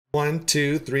1,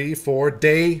 2, 3, 4.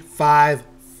 Day 5,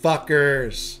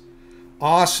 fuckers.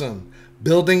 Awesome.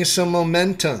 Building some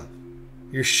momentum.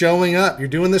 You're showing up. You're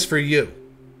doing this for you.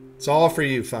 It's all for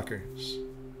you, fuckers.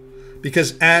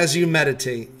 Because as you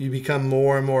meditate, you become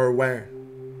more and more aware.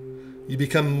 You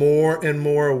become more and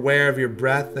more aware of your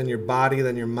breath and your body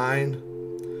than your mind.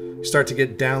 You start to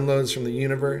get downloads from the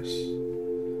universe,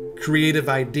 creative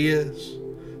ideas.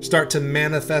 Start to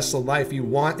manifest the life you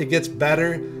want. It gets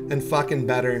better and fucking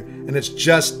better. And it's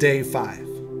just day 5.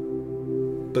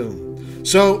 Boom.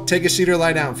 So take a seat or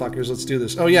lie down, fuckers. Let's do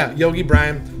this. Oh yeah, Yogi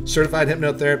Bryan, certified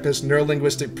hypnotherapist,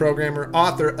 neurolinguistic programmer,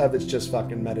 author of It's Just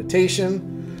Fucking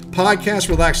Meditation podcast,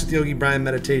 Relax with Yogi Bryan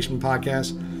Meditation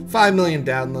Podcast, 5 million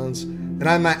downloads. And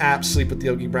I have my app, Sleep with the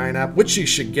Yogi Bryan app, which you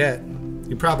should get.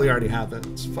 You probably already have it.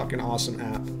 It's a fucking awesome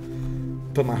app.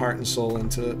 Put my heart and soul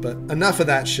into it. But enough of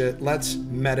that shit. Let's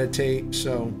meditate.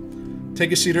 So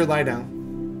take a seat or lie down.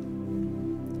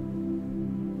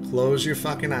 Close your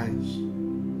fucking eyes.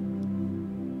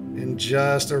 And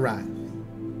just arrive.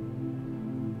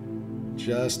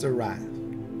 Just arrive.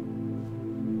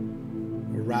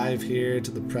 Arrive here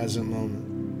to the present moment.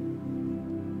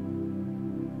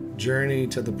 Journey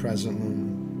to the present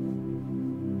moment.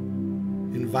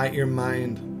 Invite your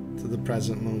mind to the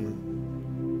present moment.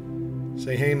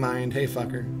 Say, hey mind, hey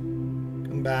fucker,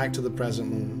 come back to the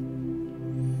present moment.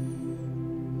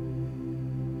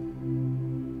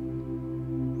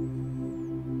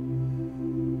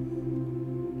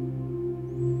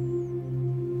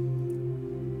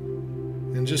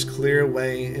 And just clear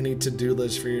away any to-do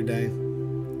list for your day.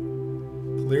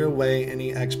 Clear away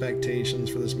any expectations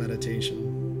for this meditation.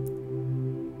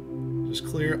 Just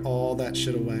clear all that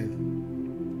shit away.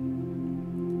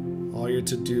 All your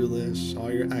to-do lists,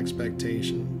 all your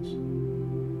expectations.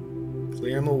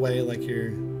 Clear them away like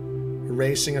you're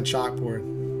erasing a chalkboard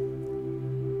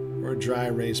or a dry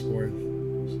erase board.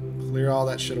 Clear all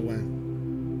that shit away.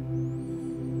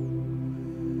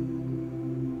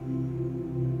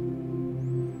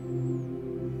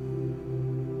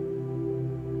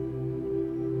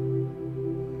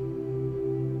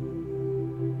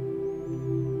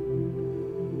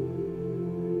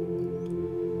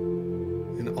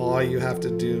 All you have to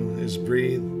do is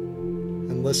breathe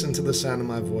and listen to the sound of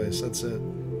my voice. That's it.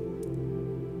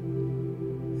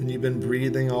 And you've been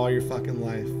breathing all your fucking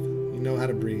life. You know how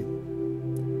to breathe.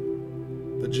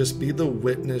 But just be the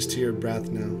witness to your breath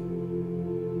now.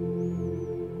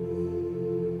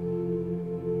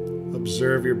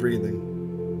 Observe your breathing.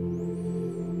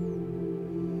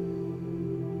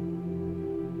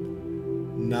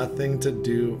 Nothing to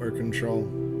do or control.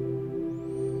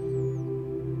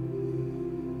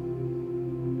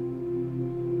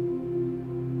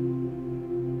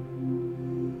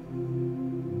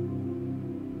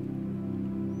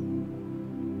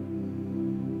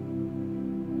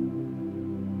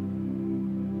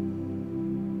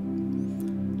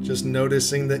 Just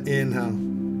noticing the inhale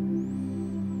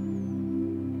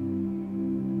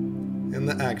and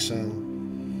the exhale.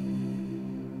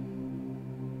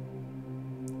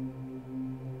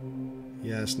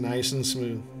 Yes, nice and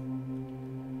smooth.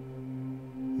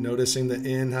 Noticing the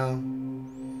inhale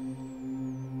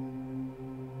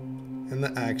and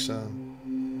the exhale.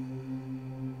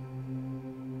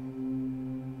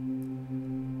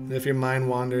 And if your mind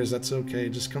wanders, that's okay.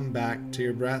 Just come back to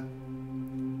your breath.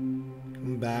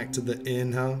 Come back to the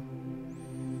inhale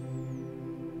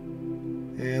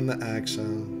and the exhale.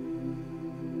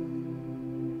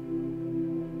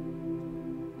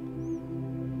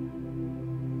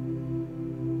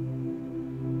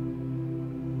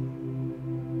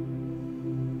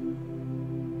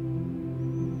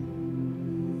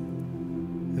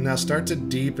 And now start to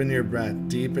deepen your breath,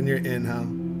 deepen your inhale,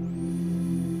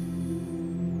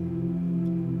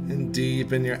 and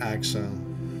deepen your exhale.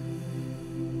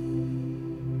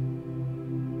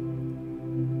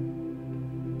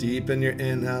 Deepen your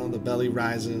inhale, the belly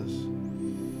rises.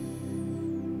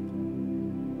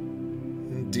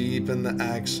 And deepen the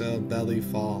exhale, belly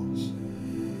falls.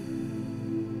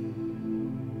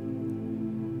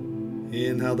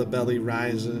 Inhale, the belly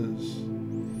rises.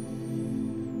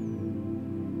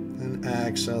 And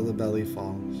exhale, the belly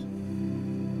falls.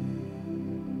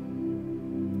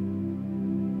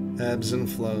 Ebbs and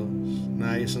flows,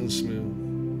 nice and smooth.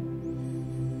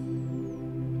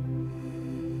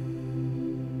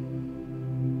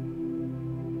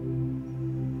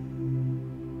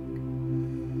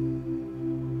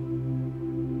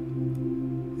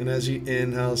 And as you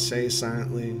inhale, say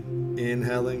silently,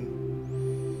 inhaling.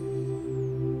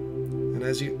 And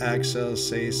as you exhale,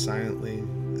 say silently,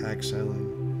 exhaling.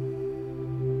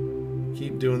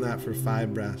 Keep doing that for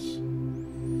 5 breaths.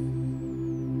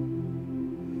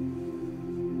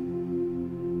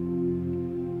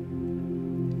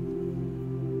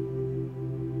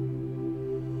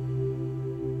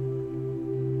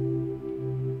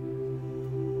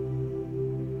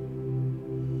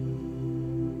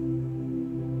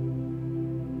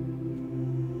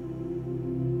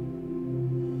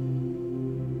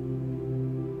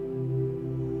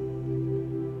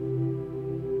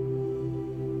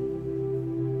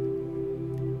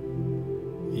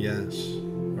 Yes.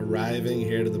 Arriving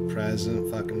here to the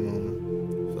present fucking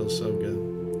moment. Feels so good.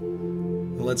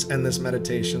 And let's end this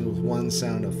meditation with one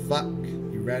sound of fuck.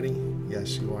 You ready?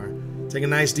 Yes, you are. Take a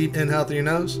nice deep inhale through your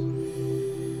nose.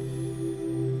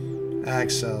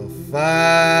 Exhale. Fuck.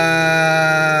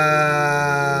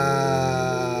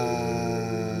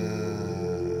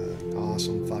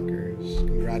 Awesome, fuckers.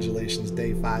 Congratulations.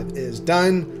 Day 5 is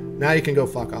done. Now you can go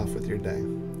fuck off with your day.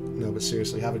 No, but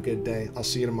seriously, have a good day. I'll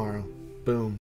see you tomorrow. Boom.